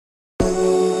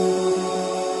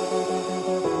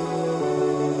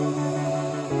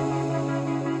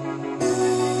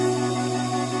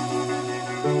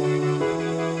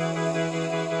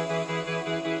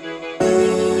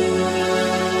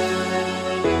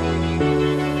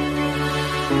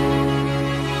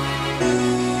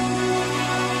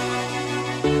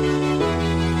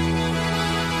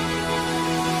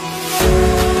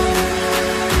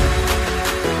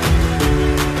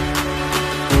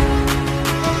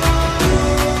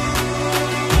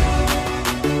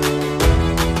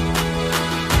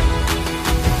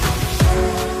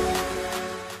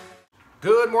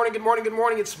morning, good morning, good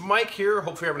morning. It's Mike here.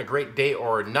 Hopefully you're having a great day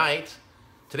or night.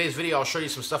 Today's video, I'll show you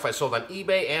some stuff I sold on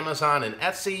eBay, Amazon, and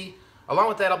Etsy. Along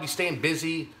with that, I'll be staying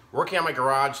busy, working on my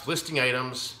garage, listing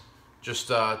items, just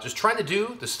trying to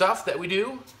do the stuff that we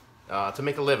do to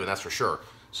make a living, that's for sure.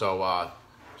 So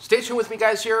stay tuned with me,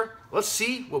 guys, here. Let's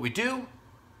see what we do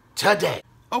today.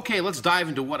 Okay, let's dive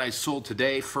into what I sold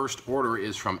today. First order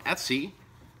is from Etsy.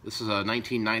 This is a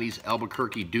 1990s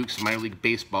Albuquerque Dukes minor league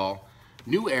baseball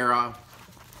new era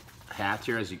hat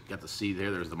here. As you got to see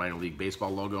there's the minor league baseball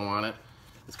logo on it.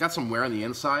 It's got some wear on the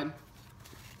inside.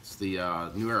 It's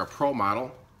the new era pro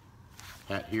model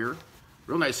hat here.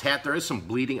 Real nice hat. There is some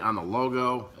bleeding on the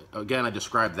logo. Again, I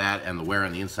described that and the wear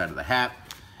on the inside of the hat.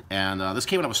 And this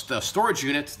came out of a storage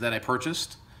unit that I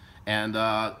purchased. And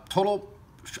total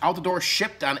out the door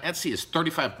shipped on Etsy is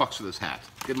 35 bucks for this hat.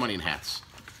 Good money in hats.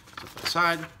 Set that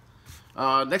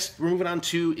aside. Next we're moving on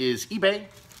to is eBay.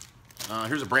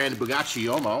 Here's a brand Bugatti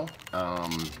Omo.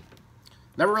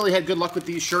 Never really had good luck with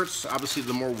these shirts. Obviously,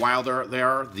 the more wilder they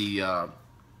are, the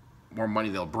more money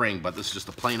they'll bring. But this is just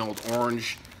a plain old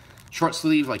orange short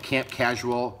sleeve, like camp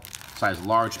casual, size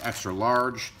large, extra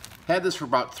large. Had this for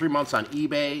about 3 months on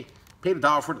eBay. Paid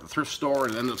 $1 for it at the thrift store,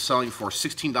 and ended up selling for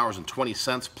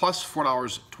 $16.20 plus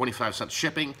 $4.25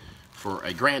 shipping for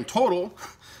a grand total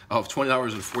of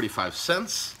 $20.45.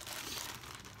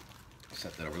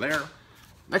 Set that over there.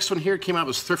 Next one here came out of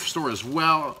this thrift store as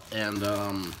well, and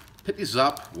picked these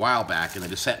up a while back, and they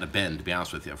just sat in a bin, to be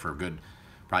honest with you, for a good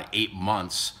probably 8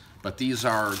 months. But these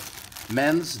are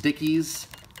men's Dickies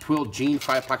twill jean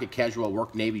 5-pocket casual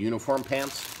work navy uniform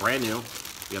pants, brand new.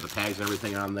 You got the tags and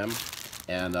everything on them,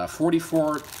 and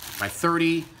 44 by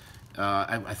 30.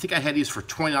 I think I had these for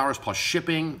 $20 plus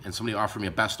shipping, and somebody offered me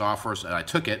a best offer, and I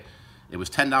took it. It was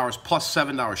 $10 plus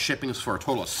 $7 shipping, for a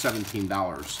total of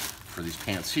 $17 for these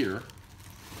pants here.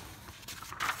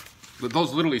 But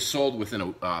those literally sold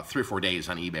within 3 or 4 days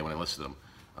on eBay when I listed them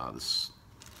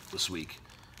this week.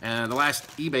 And the last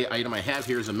eBay item I have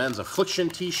here is a men's Affliction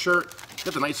t-shirt.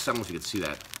 Got the nice, I don't know if you can see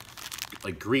that,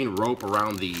 like green rope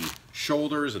around the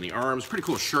shoulders and the arms. Pretty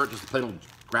cool shirt, just a plain old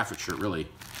graphic shirt, really.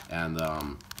 And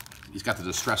he's got the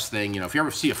distress thing. You know, if you ever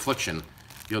see Affliction,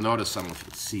 you'll notice, I don't know if you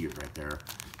can see it right there,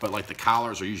 but like the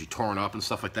collars are usually torn up and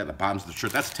stuff like that, the bottoms of the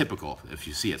shirt. That's typical if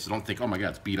you see it. So don't think, oh my God,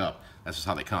 it's beat up. That's just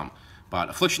how they come. But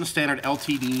Affliction Standard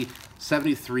LTD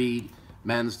 73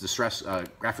 men's distress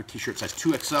graphic t-shirt size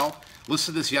 2XL.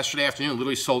 Listed this yesterday afternoon,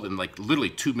 literally sold in like literally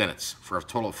 2 minutes for a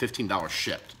total of $15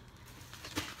 shipped.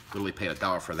 Literally paid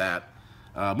 $1 for that.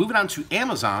 Moving on to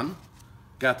Amazon.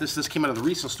 Got this. This came out of the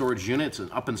recent storage unit. It's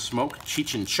an Up in Smoke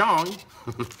Cheech and Chong.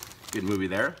 Good movie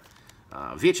there.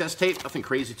 VHS tape, nothing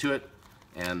crazy to it.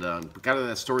 And got out of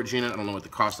that storage unit. I don't know what the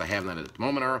cost I have on it at the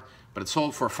moment are, but it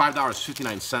sold for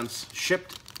 $5.59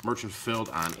 shipped. Merchant fulfilled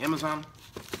on Amazon.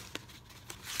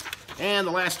 And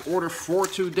the last order for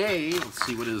today, let's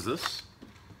see, what is this?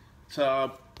 It's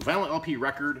a vinyl LP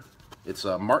record. It's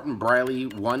a Martin Briley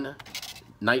One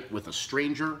Night with a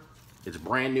Stranger. It's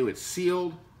brand new, it's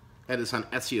sealed. Had this on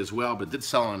Etsy as well, but it did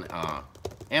sell on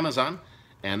Amazon.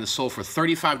 And this sold for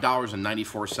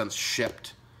 $35.94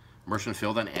 shipped. Merchant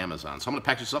fulfilled on Amazon. So I'm gonna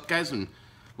pack this up, guys, and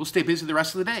we'll stay busy the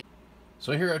rest of the day.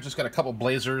 So here I've just got a couple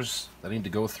blazers that I need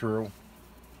to go through.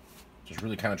 Just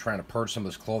really kind of trying to purge some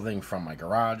of this clothing from my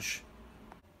garage.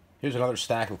 Here's another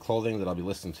stack of clothing that I'll be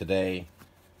listing today.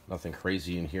 Nothing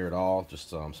crazy in here at all.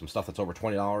 Just some stuff that's over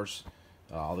 $20,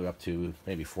 all the way up to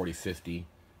maybe $40, $50.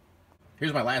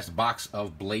 Here's my last box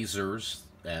of blazers.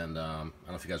 And I don't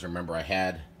know if you guys remember, I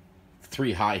had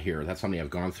 3 high here. That's how many I've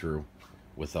gone through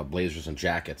with blazers and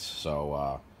jackets.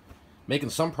 So making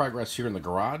some progress here in the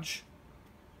garage.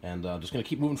 And just going to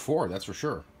keep moving forward, that's for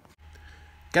sure.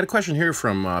 Got a question here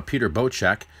from Peter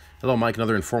Bocek. Hello, Mike.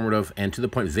 Another informative and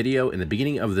to-the-point video. In the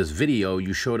beginning of this video,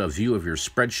 you showed a view of your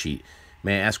spreadsheet.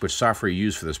 May I ask which software you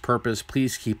use for this purpose?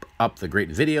 Please keep up the great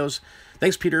videos.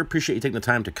 Thanks, Peter. Appreciate you taking the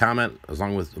time to comment,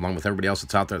 along with everybody else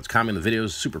that's out there that's commenting the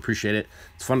videos. Super appreciate it.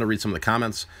 It's fun to read some of the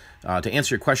comments. To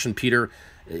answer your question, Peter,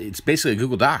 it's basically a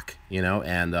Google Doc, you know,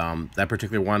 and that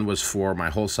particular one was for my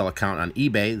wholesale account on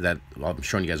eBay. That I'm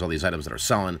showing you guys all these items that are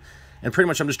selling, and pretty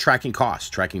much I'm just tracking costs,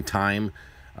 tracking time.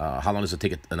 How long does it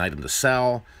take an item to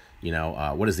sell? You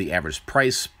know, what is the average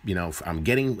price, you know, I'm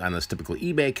getting on this typical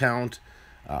eBay account,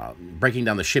 breaking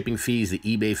down the shipping fees, the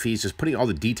eBay fees, just putting all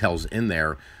the details in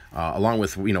there, along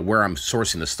with, you know, where I'm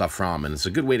sourcing this stuff from. And it's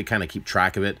a good way to kind of keep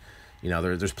track of it. You know,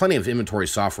 there's plenty of inventory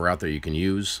software out there you can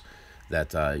use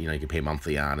that, you know, you can pay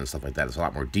monthly on and stuff like that. It's a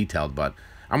lot more detailed, but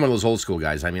I'm one of those old school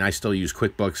guys. I mean, I still use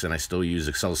QuickBooks and I still use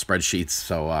Excel spreadsheets.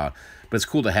 So, but it's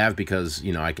cool to have because,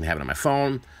 you know, I can have it on my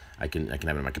phone. I can have it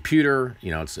on my computer.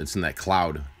 You know, it's in that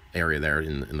cloud area there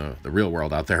in the real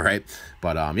world out there, right?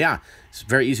 But yeah, it's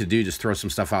very easy to do. Just throw some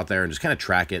stuff out there and just kind of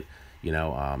track it, you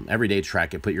know, every day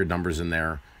track it, put your numbers in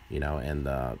there, you know, and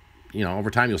you know,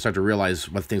 over time you'll start to realize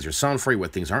what things are selling for you,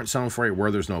 what things aren't selling for you, where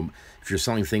there's no, if you're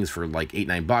selling things for like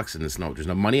 $8-9 and there's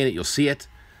no money in it, you'll see it.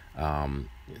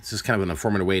 It's just kind of an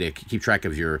informative way to keep track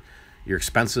of your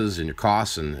expenses and your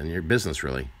costs and your business,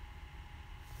 really.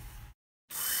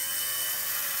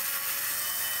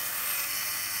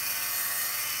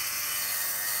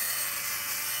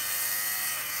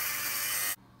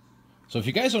 So if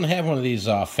you guys don't have one of these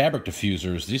fabric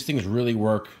diffusers, these things really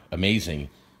work amazing.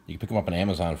 You can pick them up on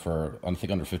Amazon for, I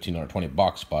think, under 15 or 20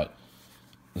 bucks. But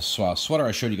this sweater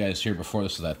I showed you guys here before,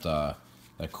 this is that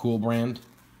Cool brand,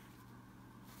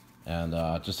 and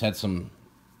just had some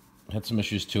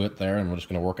issues to it there, and we're just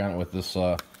going to work on it with this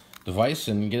device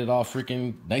and get it all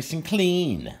freaking nice and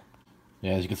clean.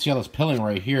 Yeah, as you can see all this pilling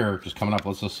right here just coming up.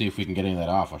 Let's see if we can get any of that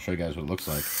off. I'll show you guys what it looks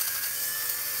like.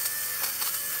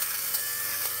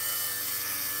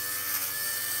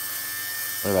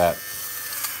 Look at that.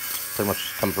 Pretty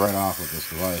much comes right off with this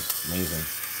device. Amazing.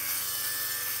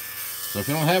 So if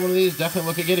you don't have one of these, definitely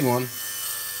look at getting one.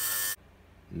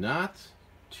 Not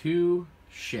too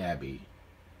shabby.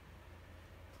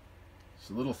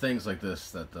 It's little things like this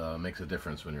that makes a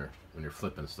difference when you're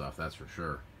flipping stuff, that's for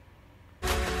sure.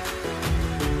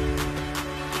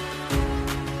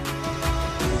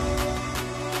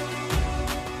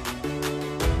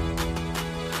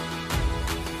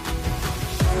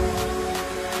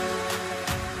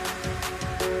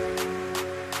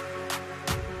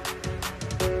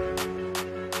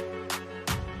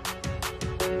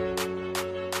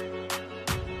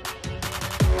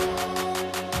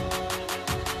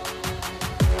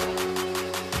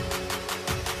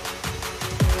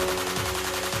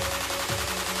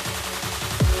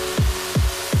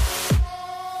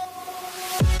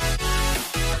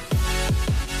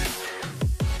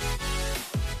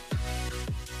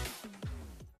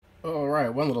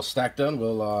 Alright, one little stack done.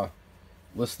 We'll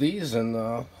list these, and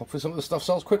hopefully some of the stuff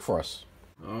sells quick for us.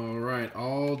 Alright,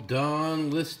 all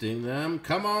done listing them.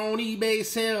 Come on, eBay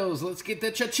sales, let's get the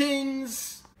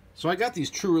cha-chings! So I got these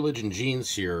True Religion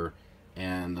jeans here,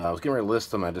 and I was getting ready to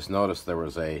list them. I just noticed there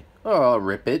was a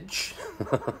rippage.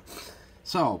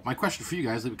 So, my question for you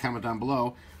guys, leave a comment down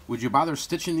below. Would you bother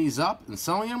stitching these up and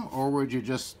selling them, or would you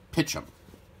just pitch them?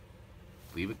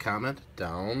 Leave a comment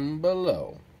down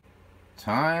below.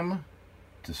 Time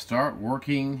to start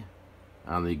working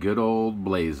on the good old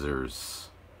blazers.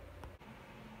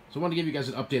 So I want to give you guys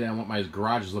an update on what my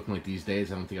garage is looking like these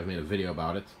days. I don't think I've made a video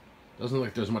about it. Doesn't look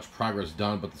like there's much progress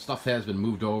done, but the stuff has been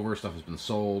moved over, stuff has been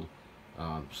sold.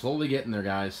 Slowly getting there,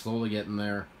 guys, slowly getting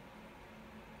there.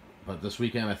 But this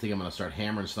weekend I think I'm going to start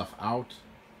hammering stuff out,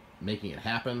 making it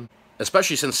happen.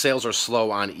 Especially since sales are slow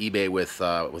on eBay with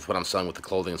what I'm selling with the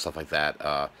clothing and stuff like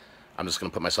that. I'm just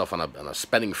going to put myself on a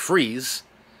spending freeze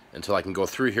until I can go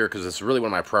through here, because it's really one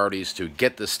of my priorities to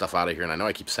get this stuff out of here. And I know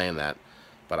I keep saying that,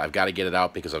 but I've got to get it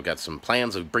out because I've got some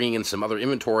plans of bringing in some other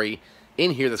inventory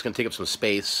in here that's going to take up some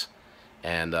space.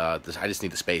 And I just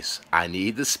need the space. I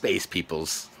need the space,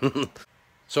 peoples.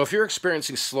 So if you're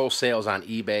experiencing slow sales on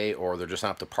eBay, or they're just not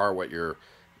up to par what you're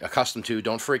accustomed to,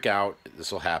 don't freak out.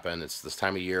 This will happen. It's this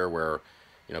time of year where,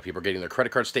 you know, people are getting their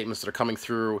credit card statements that are coming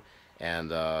through,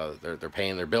 and they're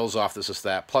paying their bills off, this,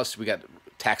 that. Plus, we got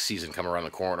tax season coming around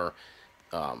the corner.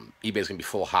 eBay's going to be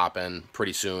full hopping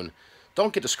pretty soon.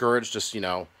 Don't get discouraged. Just, you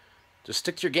know, just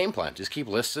stick to your game plan. Just keep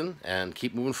listing and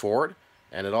keep moving forward,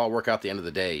 and it'll all work out at the end of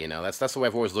the day. You know, that's the way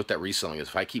I've always looked at reselling, is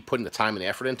if I keep putting the time and the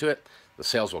effort into it, the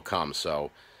sales will come.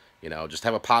 So, you know, just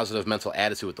have a positive mental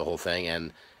attitude with the whole thing,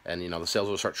 and you know, the sales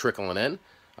will start trickling in.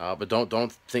 But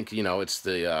don't think, you know, it's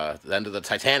the end of the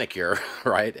Titanic here,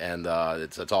 right? And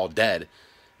it's all dead.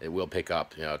 It will pick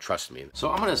up, you know, trust me. So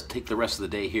I'm going to take the rest of the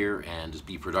day here and just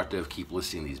be productive, keep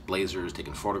listing these blazers,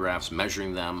 taking photographs,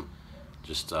 measuring them,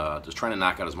 just trying to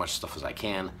knock out as much stuff as I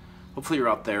can. Hopefully you're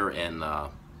out there and,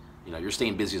 you know, you're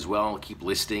staying busy as well. Keep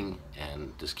listing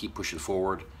and just keep pushing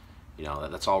forward. You know,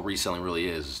 that's all reselling really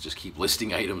is just keep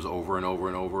listing items over and over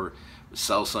and over. You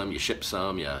sell some, you ship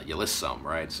some, you list some,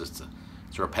 right? It's just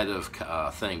it's a repetitive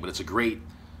thing, but it's a great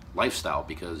lifestyle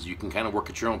because you can kind of work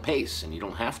at your own pace, and you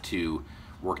don't have to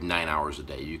work 9 hours a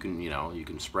day. You can, you know, you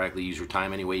can sporadically use your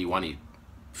time any way you want to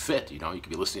fit. You know, you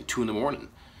could be listening at 2 in the morning,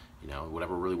 you know,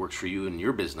 whatever really works for you and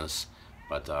your business.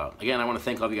 But again, I want to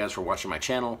thank all of you guys for watching my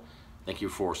channel. Thank you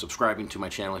for subscribing to my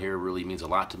channel here. It really means a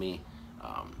lot to me.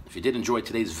 If you did enjoy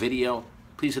today's video,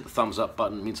 please hit the thumbs up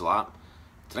button. It means a lot.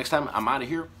 Till next time, I'm out of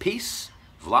here. Peace.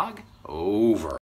 Vlog over.